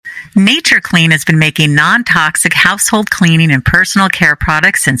Nature Clean has been making non-toxic household cleaning and personal care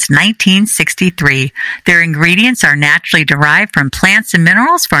products since 1963. Their ingredients are naturally derived from plants and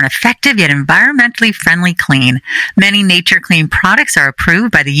minerals for an effective yet environmentally friendly clean. Many Nature Clean products are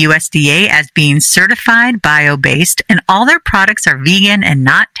approved by the USDA as being certified bio-based, and all their products are vegan and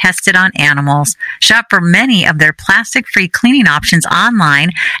not tested on animals. Shop for many of their plastic-free cleaning options online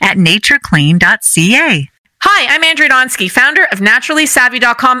at natureclean.ca. Hi, I'm Andrea Donsky, founder of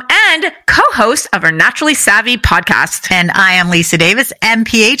NaturallySavvy.com and co-host of our Naturally Savvy podcast. And I am Lisa Davis,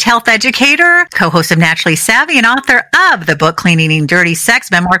 MPH health educator, co-host of Naturally Savvy, and author of the book Clean Eating Dirty Sex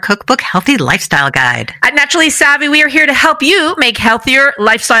Memoir Cookbook Healthy Lifestyle Guide. At Naturally Savvy, we are here to help you make healthier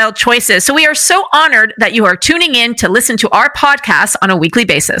lifestyle choices. So we are so honored that you are tuning in to listen to our podcast on a weekly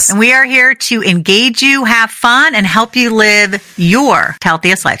basis. And we are here to engage you, have fun, and help you live your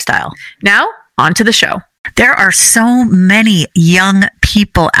healthiest lifestyle. Now, on to the show. There are so many young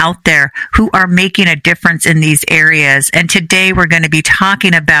people out there who are making a difference in these areas. And today we're going to be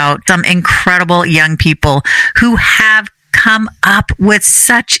talking about some incredible young people who have come up with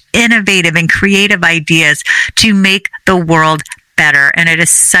such innovative and creative ideas to make the world better. And it is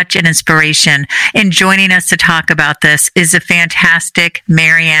such an inspiration. And joining us to talk about this is the fantastic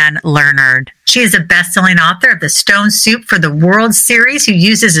Marianne Lerner. She is a best-selling author of the Stone Soup for the World series, who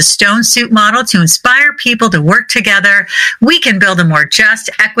uses a stone soup model to inspire people to work together. We can build a more just,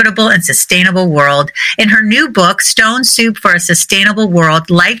 equitable, and sustainable world. In her new book, Stone Soup for a Sustainable World,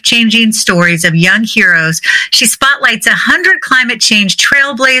 Life-Changing Stories of Young Heroes, she spotlights 100 climate change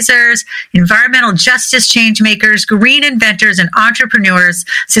trailblazers, environmental justice changemakers, green inventors and entrepreneurs,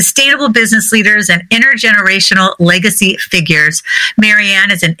 sustainable business leaders, and intergenerational legacy figures.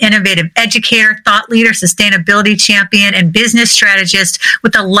 Marianne is an innovative educator, thought leader, sustainability champion, and business strategist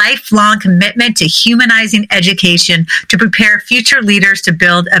with a lifelong commitment to humanizing education to prepare future leaders to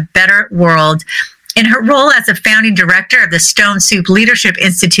build a better world. In her role as a founding director of the Stone Soup Leadership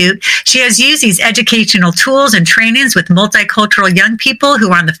Institute, she has used these educational tools and trainings with multicultural young people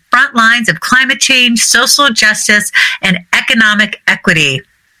who are on the front lines of climate change, social justice, and economic equity.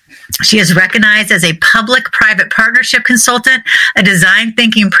 She is recognized as a public-private partnership consultant, a design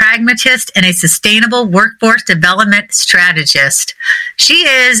thinking pragmatist, and a sustainable workforce development strategist. She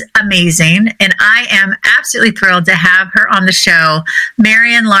is amazing, and I am absolutely thrilled to have her on the show.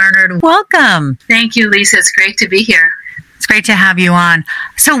 Marianne Lerner, welcome. Thank you, Lisa. It's great to be here. It's great to have you on.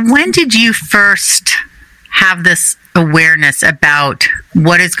 So when did you first have this awareness about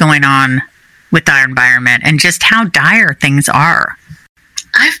what is going on with our environment and just how dire things are?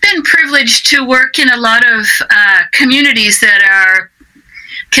 I've been privileged to work in a lot of communities that are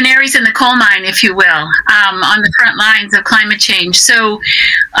canaries in the coal mine, if you will, on the front lines of climate change. So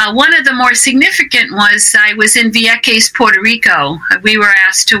one of the more significant was I was in Vieques, Puerto Rico. We were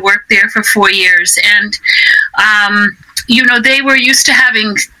asked to work there for 4 years. And, they were used to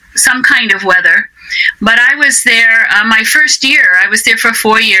having some kind of weather. But I was there my first year. I was there for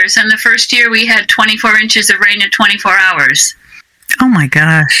 4 years. And the first year we had 24 inches of rain in 24 hours. Oh my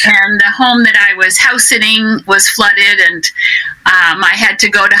gosh. And the home that I was house sitting was flooded, and I had to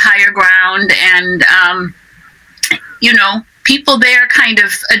go to higher ground, and people there kind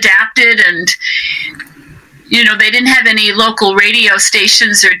of adapted, and they didn't have any local radio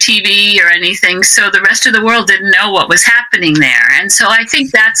stations or TV or anything, so the rest of the world didn't know what was happening there. And so I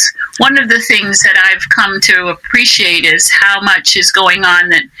think that's one of the things that I've come to appreciate, is how much is going on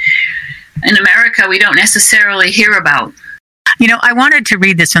that in America we don't necessarily hear about. I wanted to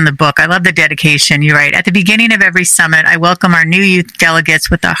read this from the book. I love the dedication. You write, at the beginning of every summit, I welcome our new youth delegates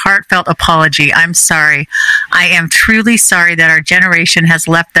with a heartfelt apology. I'm sorry. I am truly sorry that our generation has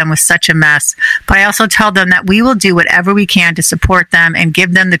left them with such a mess. But I also tell them that we will do whatever we can to support them and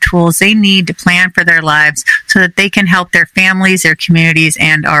give them the tools they need to plan for their lives so that they can help their families, their communities,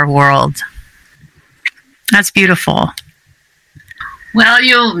 and our world. That's beautiful. Well,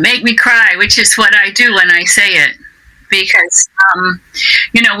 you'll make me cry, which is what I do when I say it. Because,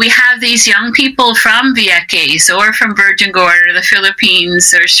 we have these young people from Vieques or from Virgin Gorda or the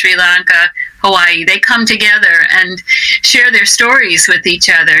Philippines or Sri Lanka, Hawaii. They come together and share their stories with each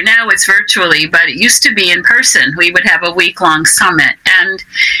other. Now it's virtually, but it used to be in person. We would have a week-long summit. And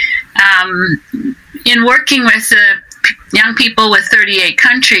in working with the young people with 38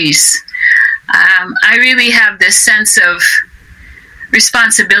 countries, I really have this sense of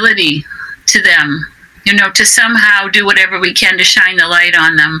responsibility to them. To somehow do whatever we can to shine the light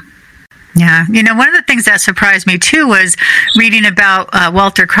on them. Yeah. One of the things that surprised me too was reading about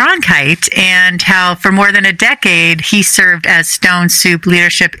Walter Cronkite and how for more than a decade he served as Stone Soup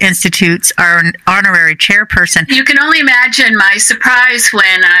Leadership Institute's honorary chairperson. You can only imagine my surprise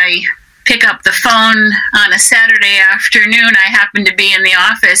when I pick up the phone on a Saturday afternoon. I happened to be in the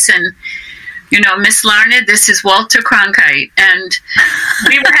office and, Miss Larned, this is Walter Cronkite. And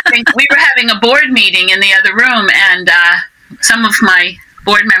we were having a board meeting in the other room, and some of my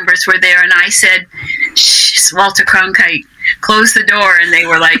board members were there, and I said, "Shh, Walter Cronkite, close the door." And they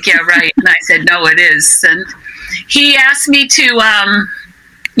were like, "Yeah, right." And I said, "No, it is." And he asked me to,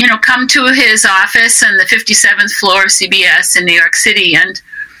 come to his office on the 57th floor of CBS in New York City. And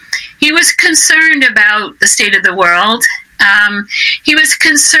he was concerned about the state of the world. He was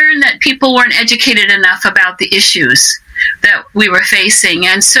concerned that people weren't educated enough about the issues that we were facing,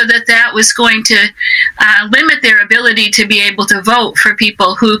 and so that was going to limit their ability to be able to vote for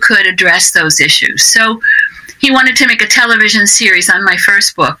people who could address those issues. So he wanted to make a television series on my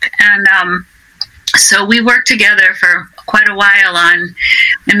first book, and so we worked together for quite a while on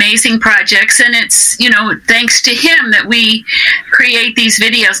amazing projects, and it's, thanks to him that we create these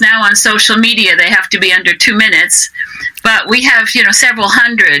videos now on social media. They have to be under 2 minutes, but we have, several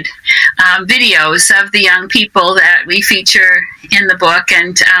hundred videos of the young people that we feature in the book,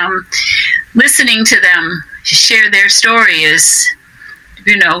 and listening to them share their story is,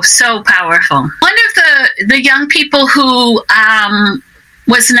 so powerful. One of the young people who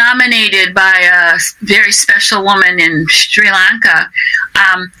was nominated by a very special woman in Sri Lanka.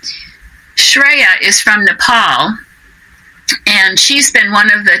 Shreya is from Nepal, and she's been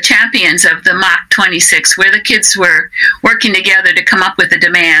one of the champions of the Mach 26, where the kids were working together to come up with the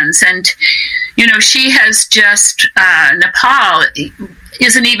demands. And, she has just, Nepal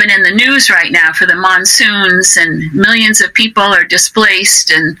isn't even in the news right now for the monsoons, and millions of people are displaced,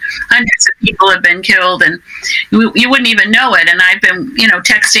 and hundreds of people have been killed, and you wouldn't even know it. And I've been,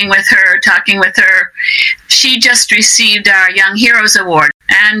 texting with her, talking with her. She just received our Young Heroes Award,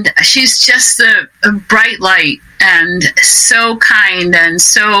 and she's just a bright light, and so kind, and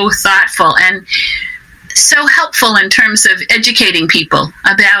so thoughtful, and so helpful in terms of educating people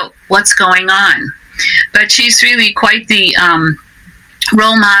about what's going on. But she's really quite the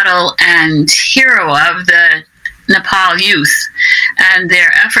role model and hero of the Nepal youth and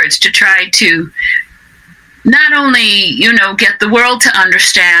their efforts to try to not only, get the world to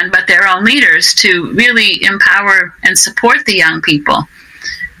understand, but their own leaders to really empower and support the young people.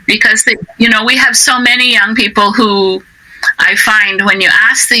 Because, we have so many young people who I find when you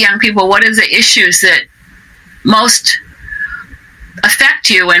ask the young people, what are the issues that most affect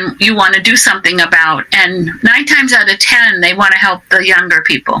you and you want to do something about, and 9 times out of 10 they want to help the younger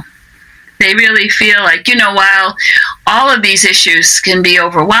people. They really feel like, while all of these issues can be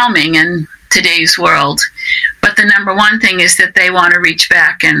overwhelming in today's world, but the number one thing is that they want to reach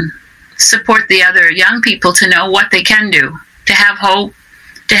back and support the other young people to know what they can do, to have hope,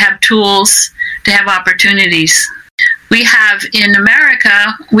 to have tools, to have opportunities. We have in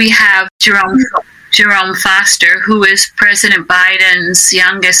America, we have Jerome Foster, who is President Biden's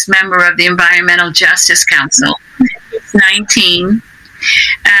youngest member of the Environmental Justice Council. He's 19,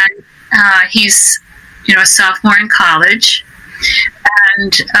 and he's, a sophomore in college.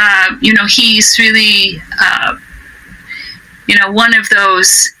 And, he's really, one of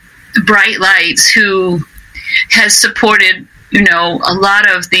those bright lights who has supported, a lot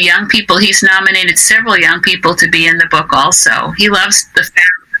of the young people. He's nominated several young people to be in the book also. He loves the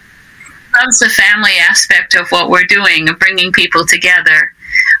family aspect of what we're doing, of bringing people together.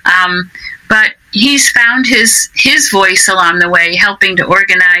 But he's found his voice along the way, helping to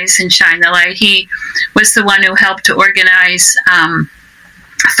organize and shine the light. He was the one who helped to organize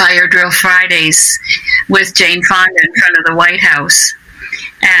Fire Drill Fridays with Jane Fonda in front of the White House.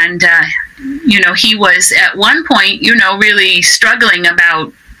 And, he was at one point, really struggling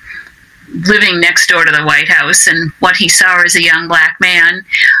about living next door to the White House and what he saw as a young black man.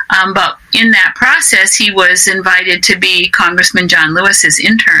 But in that process, he was invited to be Congressman John Lewis's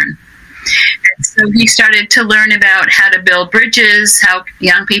intern. And so he started to learn about how to build bridges, how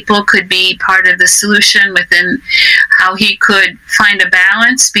young people could be part of the solution within, how he could find a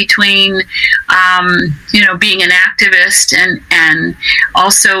balance between, being an activist and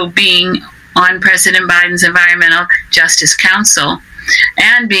also being on President Biden's Environmental Justice Council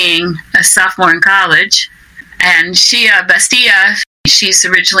and being a sophomore in college. And Shia Bastilla, she's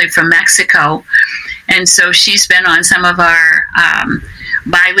originally from Mexico, and so she's been on some of our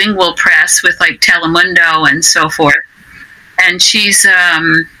bilingual press with like Telemundo and so forth. And she's,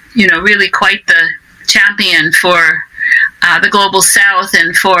 really quite the champion for the global south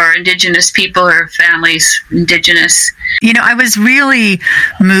and for indigenous people or families, indigenous. I was really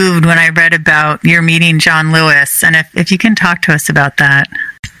moved when I read about your meeting John Lewis, and if you can talk to us about that.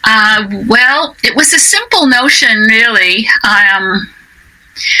 Well, it was a simple notion, really. It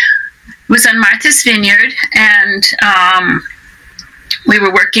was on Martha's Vineyard, and we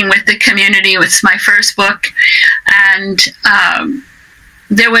were working with the community. It was my first book, and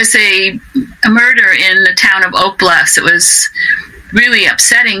there was a murder in the town of Oak Bluffs. It was really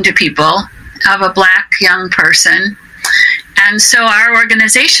upsetting to people, of a Black young person. And so our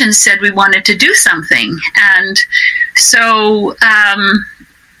organization said we wanted to do something. And so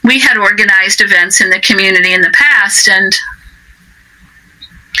we had organized events in the community in the past, and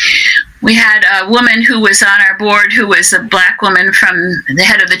we had a woman who was on our board who was a Black woman from the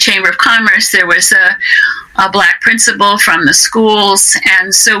head of the Chamber of Commerce. There was a Black principal from the schools.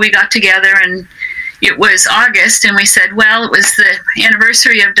 And so we got together, and it was August, and we said, well, it was the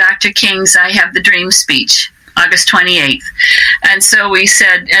anniversary of Dr. King's I Have the Dream speech, August 28th. And so we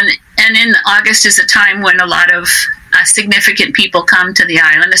said, and in August is a time when a lot of significant people come to the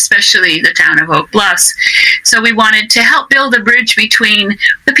island, especially the town of Oak Bluffs. So we wanted to help build a bridge between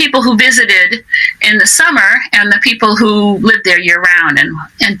the people who visited in the summer and the people who lived there year-round,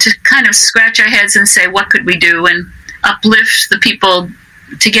 and to kind of scratch our heads and say, what could we do, and uplift the people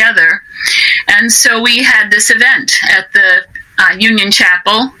together. And so we had this event at the Union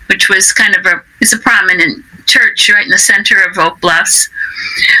Chapel, which was kind of it's a prominent church right in the center of Oak Bluffs.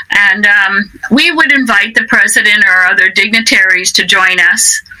 And we would invite the president or other dignitaries to join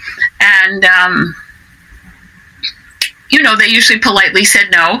us. And, they usually politely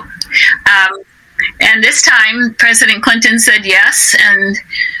said no. And this time, President Clinton said yes. And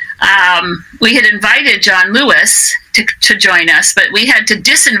we had invited John Lewis to join us, but we had to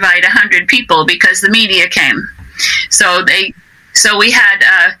disinvite 100 people because the media came. So we had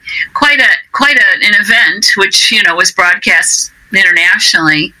quite an event, which was broadcast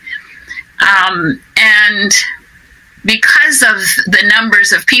internationally, and because of the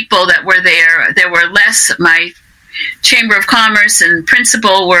numbers of people that were there were less. My Chamber of Commerce and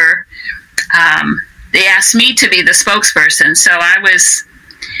principal were. They asked me to be the spokesperson, so I was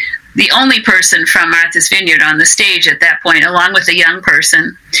the only person from Martha's Vineyard on the stage at that point, along with a young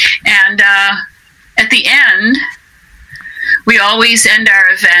person. And at the end, we always end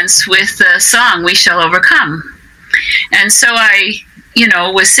our events with the song, We Shall Overcome. And so I,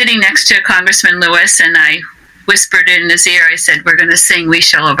 was sitting next to Congressman Lewis, and I whispered in his ear, I said, we're going to sing We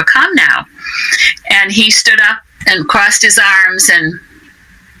Shall Overcome now. And he stood up and crossed his arms and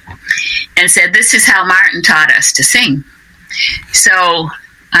said, this is how Martin taught us to sing. So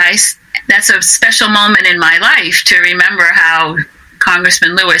that's a special moment in my life to remember how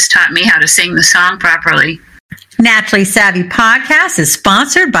Congressman Lewis taught me how to sing the song properly. Naturally Savvy Podcast is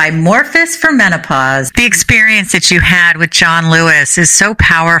sponsored by Morphus for Menopause. The experience that you had with John Lewis is so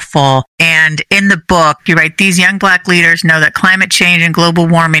powerful. And in the book, you write, these young Black leaders know that climate change and global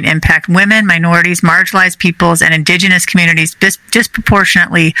warming impact women, minorities, marginalized peoples, and indigenous communities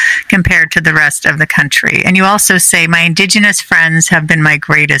disproportionately compared to the rest of the country. And you also say, my indigenous friends have been my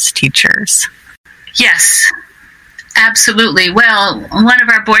greatest teachers. Yes. Absolutely. Well, one of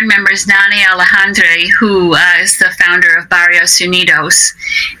our board members, Nani Alejandre, who is the founder of Barrios Unidos,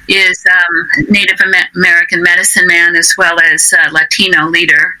 is a Native American medicine man as well as a Latino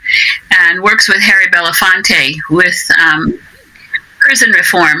leader, and works with Harry Belafonte with prison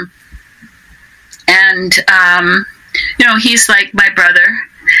reform. And, he's like my brother,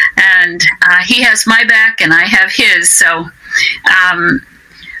 and he has my back and I have his. So,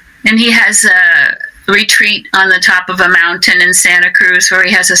 and he has a retreat on the top of a mountain in Santa Cruz where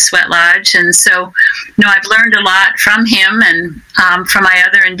he has a sweat lodge. And so, I've learned a lot from him and from my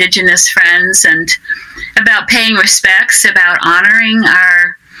other indigenous friends, and about paying respects, about honoring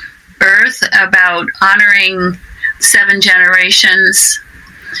our earth, about honoring 7 generations,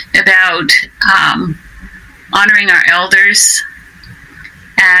 about honoring our elders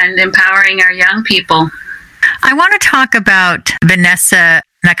and empowering our young people. I want to talk about Vanessa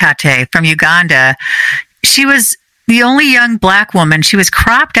Nakate from Uganda. She was the only young Black woman. She was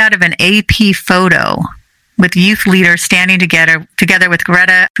cropped out of an AP photo with youth leaders standing together with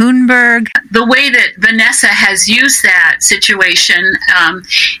Greta Thunberg. The way that Vanessa has used that situation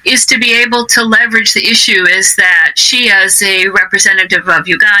is to be able to leverage the issue is that she, as a representative of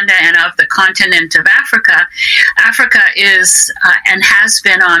Uganda and of the continent of Africa is and has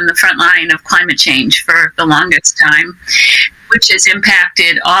been on the front line of climate change for the longest time, which has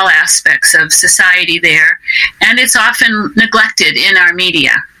impacted all aspects of society there, and it's often neglected in our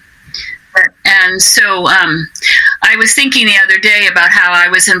media. And so I was thinking the other day about how I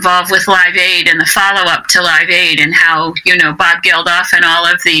was involved with Live Aid and the follow-up to Live Aid, and how, Bob Geldof and all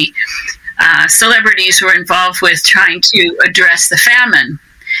of the celebrities were involved with trying to address the famine.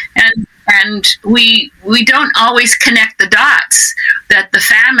 And we don't always connect the dots that the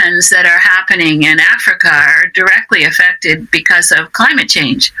famines that are happening in Africa are directly affected because of climate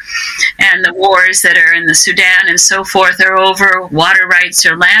change. And the wars that are in the Sudan and so forth are over water rights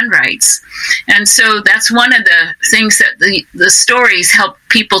or land rights. And so that's one of the things that the stories help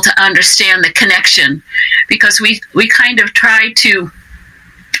people to understand the connection, because we kind of try to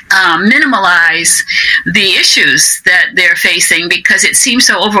minimalize the issues that they're facing because it seems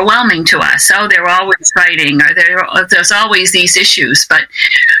so overwhelming to us. Oh, they're always fighting, or there's always these issues. But,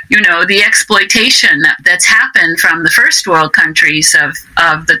 the exploitation that's happened from the first world countries of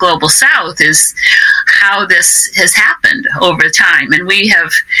the global south is how this has happened over time. And we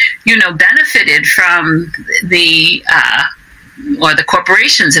have, benefited from or the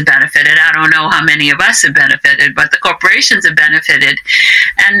corporations have benefited. I don't know how many of us have benefited, but the corporations have benefited.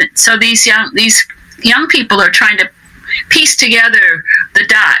 And so these young people are trying to piece together the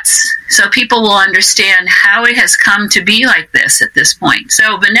dots so people will understand how it has come to be like this at this point.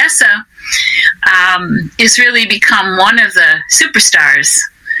 So Vanessa has really become one of the superstars.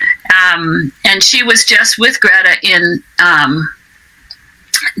 And she was just with Greta in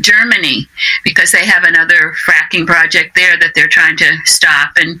Germany, because they have another fracking project there that they're trying to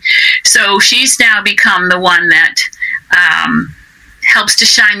stop. And so she's now become the one that helps to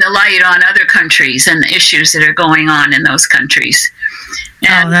shine the light on other countries and the issues that are going on in those countries.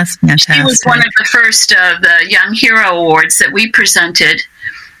 And that's fantastic. She was one of the first of the Young Hero Awards that we presented.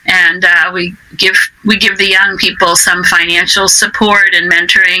 And we give the young people some financial support and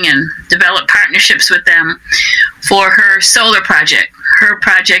mentoring, and develop partnerships with them for her solar project. Her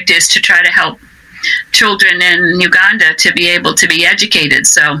project is to try to help children in Uganda to be able to be educated.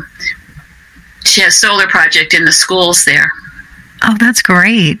 So she has a solar project in the schools there. Oh, that's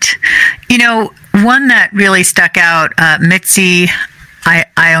great. One that really stuck out, Mitzi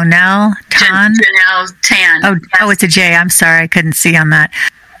Ionel Tan. Janelle Tan. Oh, yes. It's a J. I'm sorry, I couldn't see on that.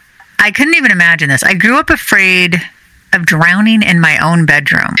 I couldn't even imagine this. I grew up afraid of drowning in my own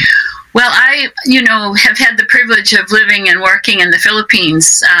bedroom. Well, I, have had the privilege of living and working in the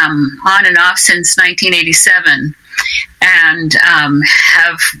Philippines on and off since 1987, and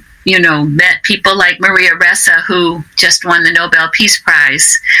have, met people like Maria Ressa, who just won the Nobel Peace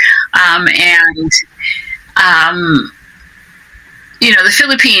Prize. The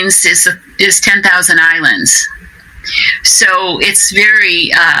Philippines is 10,000 islands. So it's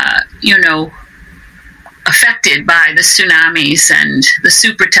very, affected by the tsunamis and the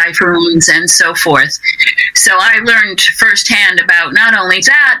super typhoons and so forth. So I learned firsthand about not only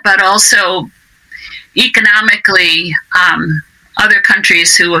that, but also economically, other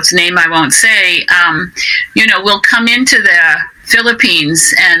countries whose name I won't say, will come into the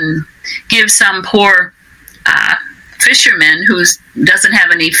Philippines and give some poor fisherman who doesn't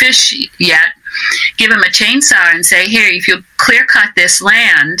have any fish yet, give him a chainsaw and say, here, if you clear cut this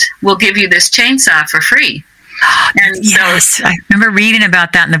land, we'll give you this chainsaw for free. And yes, so, I remember reading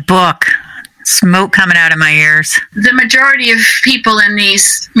about that in the book. Smoke coming out of my ears. The majority of people in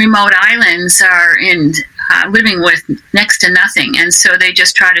these remote islands are living with next to nothing, and so they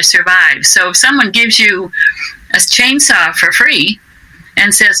just try to survive. So if someone gives you a chainsaw for free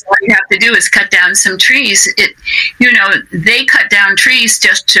and says all you have to do is cut down some trees, they cut down trees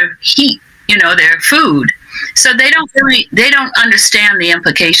just to heat their food. So they don't understand the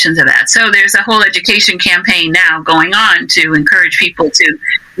implications of that. So there's a whole education campaign now going on to encourage people to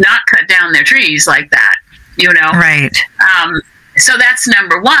not cut down their trees like that, Right. So that's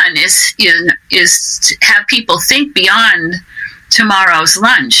number one, is to have people think beyond tomorrow's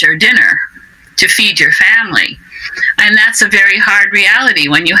lunch or dinner to feed your family. And that's a very hard reality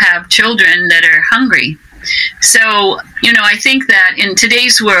when you have children that are hungry. So, I think that in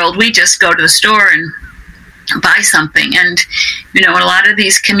today's world, we just go to the store and buy something. And, in a lot of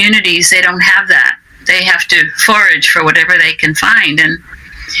these communities, they don't have that. They have to forage for whatever they can find. And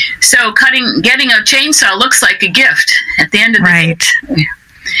so getting a chainsaw looks like a gift at the end of the day.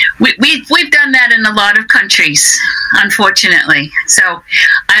 We've done that in a lot of countries, unfortunately. So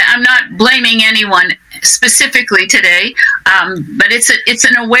I'm not blaming anyone specifically today, but it's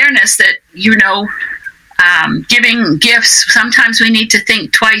an awareness that, giving gifts, sometimes we need to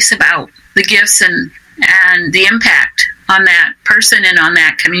think twice about the gifts and the impact on that person and on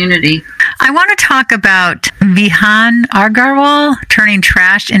that community. I want to talk about Vihan Agarwal turning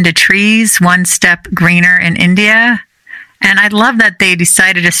trash into trees, one step greener in India. And I love that they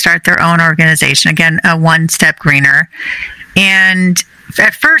decided to start their own organization. Again, a One Step Greener. And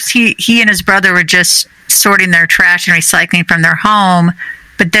at first, he and his brother were just sorting their trash and recycling from their home.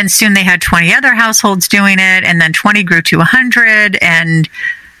 But then soon they had 20 other households doing it. And then 20 grew to 100. And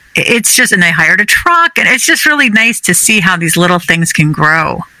it's just, and they hired a truck. And it's just really nice to see how these little things can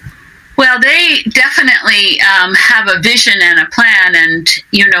grow. Well, they definitely have a vision and a plan and,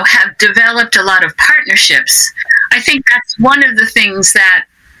 have developed a lot of partnerships. I think that's one of the things that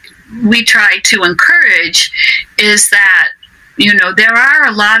we try to encourage is that, there are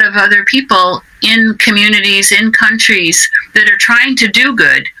a lot of other people in communities, in countries that are trying to do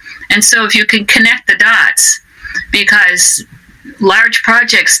good. And so if you can connect the dots, because large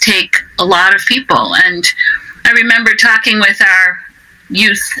projects take a lot of people. And I remember talking with our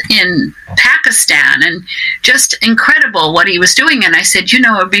youth in Pakistan and just incredible what he was doing. And I said, it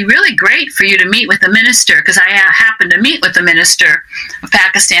would be really great for you to meet with the minister, because I happened to meet with the minister of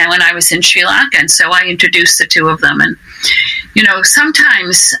Pakistan when I was in Sri Lanka. And so I introduced the two of them. And,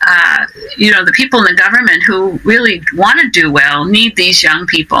 sometimes, the people in the government who really want to do well need these young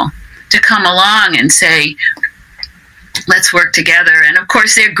people to come along and say, let's work together. And of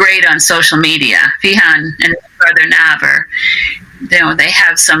course, they're great on social media. Vihan and his brother Nav they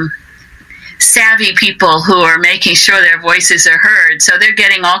have some savvy people who are making sure their voices are heard. So they're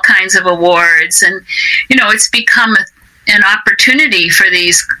getting all kinds of awards. And, it's become an opportunity for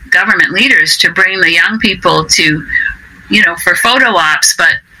these government leaders to bring the young people to, for photo ops,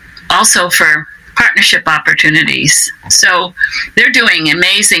 but also for partnership opportunities. So they're doing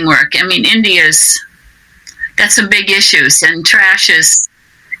amazing work. I mean, India's got some big issues, and trash is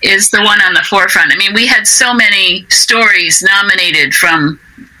the one on the forefront. I mean, we had so many stories nominated from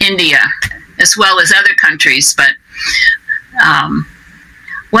India as well as other countries, but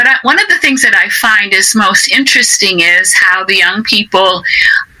one of the things that I find is most interesting is how the young people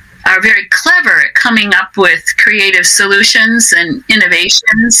are very clever at coming up with creative solutions and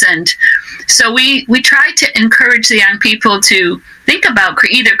innovations. And so we try to encourage the young people to think about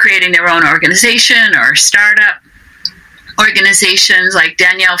either creating their own organization or startup organizations like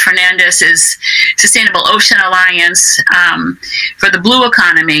Danielle Fernandez's Sustainable Ocean Alliance for the blue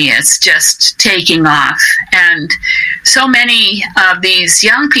economy. It's just taking off. And so many of these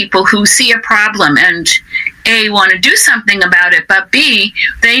young people who see a problem and A, want to do something about it, but B,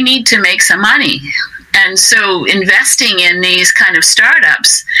 they need to make some money. And so investing in these kind of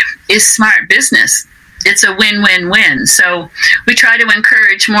startups is smart business. It's a win-win-win. So we try to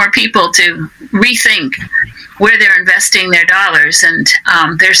encourage more people to rethink where they're investing their dollars. And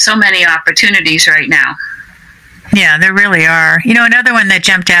there's so many opportunities right now. Yeah, there really are. Another one that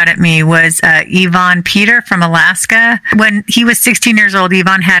jumped out at me was Yvonne Peter from Alaska. When he was 16 years old,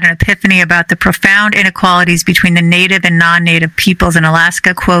 Yvonne had an epiphany about the profound inequalities between the native and non-native peoples in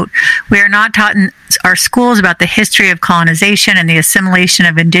Alaska. Quote, "We are not taught in our schools about the history of colonization and the assimilation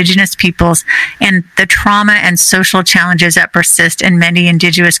of indigenous peoples and the trauma and social challenges that persist in many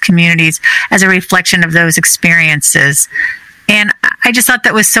indigenous communities as a reflection of those experiences." And I just thought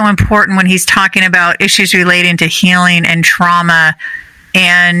that was so important when he's talking about issues relating to healing and trauma.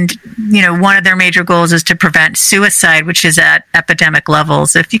 And, one of their major goals is to prevent suicide, which is at epidemic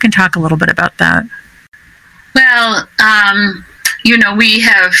levels. If you can talk a little bit about that. Well, we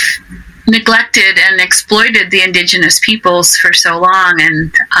have neglected and exploited the indigenous peoples for so long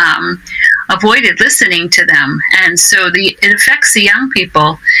and avoided listening to them. And so it affects the young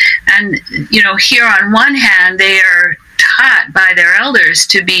people. And, here on one hand, they are taught by their elders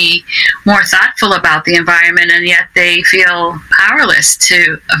to be more thoughtful about the environment, and yet they feel powerless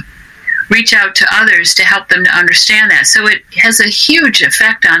to reach out to others to help them to understand that. So it has a huge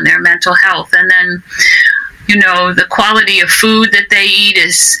effect on their mental health. And then, the quality of food that they eat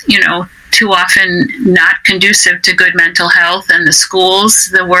is, too often not conducive to good mental health, and the schools,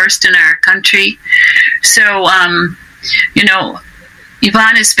 the worst in our country. So,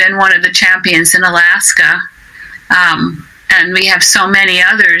 Yvonne has been one of the champions in Alaska. And we have so many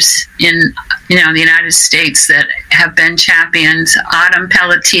others in, the United States that have been champions. Autumn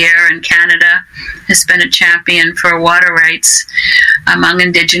Pelletier in Canada has been a champion for water rights among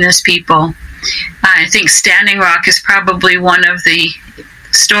Indigenous people. I think Standing Rock is probably one of the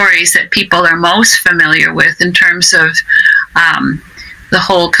stories that people are most familiar with in terms of the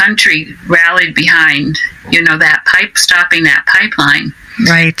whole country rallied behind, stopping that pipeline.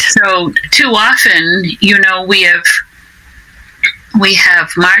 Right. So too often, we have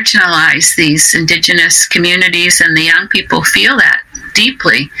marginalized these indigenous communities, and the young people feel that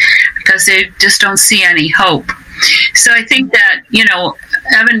deeply because they just don't see any hope. So I think that,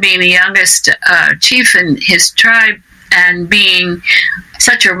 Evan being the youngest chief in his tribe, and being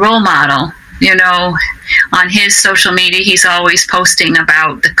such a role model. You know, on his social media, he's always posting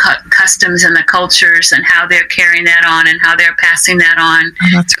about the customs and the cultures and how they're carrying that on and how they're passing that on. Oh,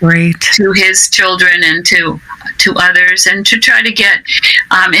 that's great. To his children and to others, and to try to get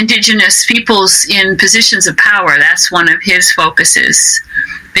Indigenous peoples in positions of power. That's one of his focuses,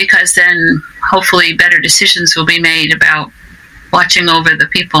 because then hopefully better decisions will be made about watching over the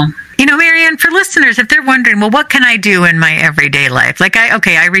people. You know, Marianne, for listeners, if they're wondering, well, what can I do in my everyday life? Like, I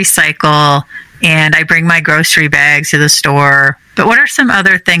recycle and I bring my grocery bags to the store. But what are some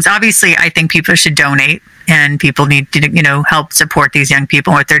other things? Obviously, I think people should donate and people need to, you know, help support these young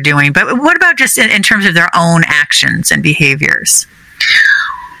people and what they're doing. But what about just in terms of their own actions and behaviors?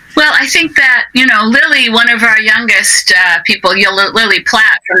 Well, I think that, you know, Lily, one of our youngest people, Lily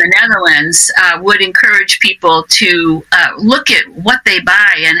Platt from the Netherlands, would encourage people to look at what they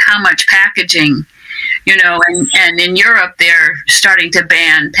buy and how much packaging, you know, and in Europe, they're starting to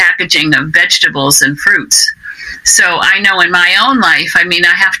ban packaging of vegetables and fruits. So I know in my own life, I mean,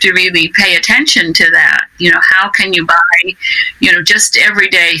 I have to really pay attention to that. You know, how can you buy, you know, just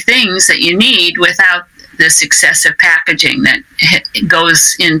everyday things that you need without this excessive packaging that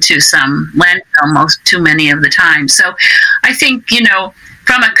goes into some landfill too many of the time. So I think, you know,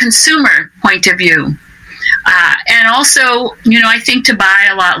 from a consumer point of view, and also, you know, I think to buy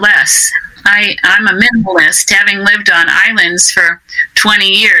a lot less. I'm a minimalist, having lived on islands for 20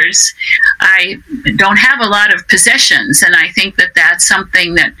 years. I don't have a lot of possessions, and I think that that's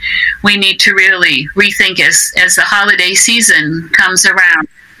something that we need to really rethink as the holiday season comes around.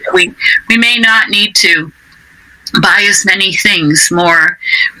 We may not need to buy as many things, more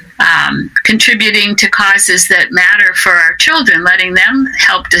contributing to causes that matter for our children, letting them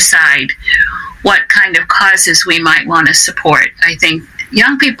help decide what kind of causes we might want to support. I think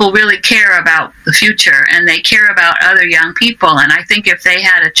young people really care about the future, and they care about other young people. And I think if they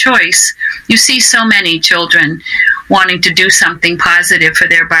had a choice, you see so many children wanting to do something positive for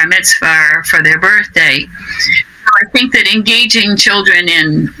their bar mitzvah or for their birthday. I think that engaging children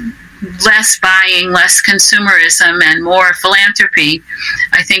in less buying, less consumerism, and more philanthropy,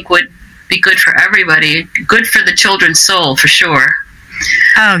 I think would be good for everybody, good for the children's soul, for sure.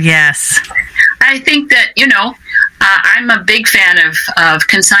 Oh, yes. I think that, you know, I'm a big fan of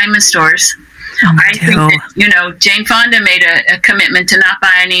consignment stores. I think that, you know, Jane Fonda made a commitment to not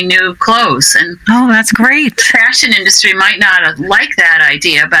buy any new clothes. And that's great. The fashion industry might not like that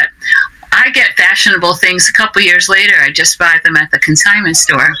idea, but I get fashionable things a couple years later. I just buy them at the consignment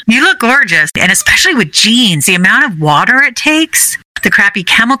store. You look gorgeous. And especially with jeans, the amount of water it takes, the crappy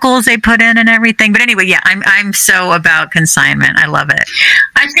chemicals they put in and everything. But anyway, yeah, I'm so about consignment. I love it.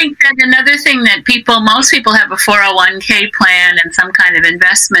 I think that another thing that most people have a 401k plan and some kind of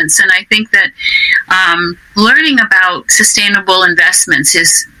investments. And I think that learning about sustainable investments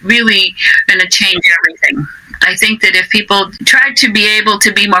is really going to change everything. I think that if people try to be able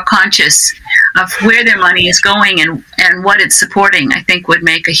to be more conscious of where their money is going and what it's supporting, I think would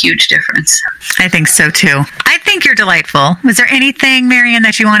make a huge difference. I think so too. I think you're delightful. Was there anything, Marianne,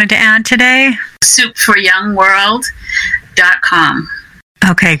 that you wanted to add today? SoupForYoungWorld.com.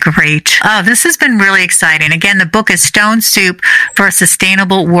 Okay, great. Oh, this has been really exciting. Again, the book is Stone Soup for a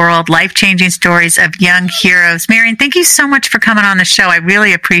Sustainable World, Life-Changing Stories of Young Heroes. Marianne, thank you so much for coming on the show. I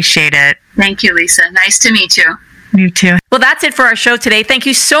really appreciate it. Thank you, Lisa. Nice to meet you. You too. Well, that's it for our show today. Thank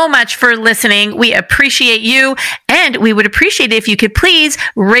you so much for listening. We appreciate you, and we would appreciate it if you could please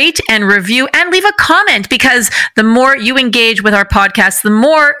rate and review and leave a comment, because the more you engage with our podcast, the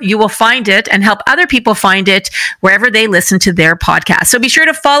more you will find it and help other people find it wherever they listen to their podcast. So be sure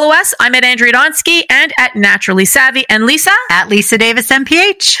to follow us. I'm at Andrea Donsky and at Naturally Savvy, and Lisa at Lisa Davis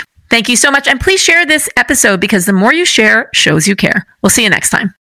MPH. Thank you so much. And please share this episode, because the more you share shows you care. We'll see you next time.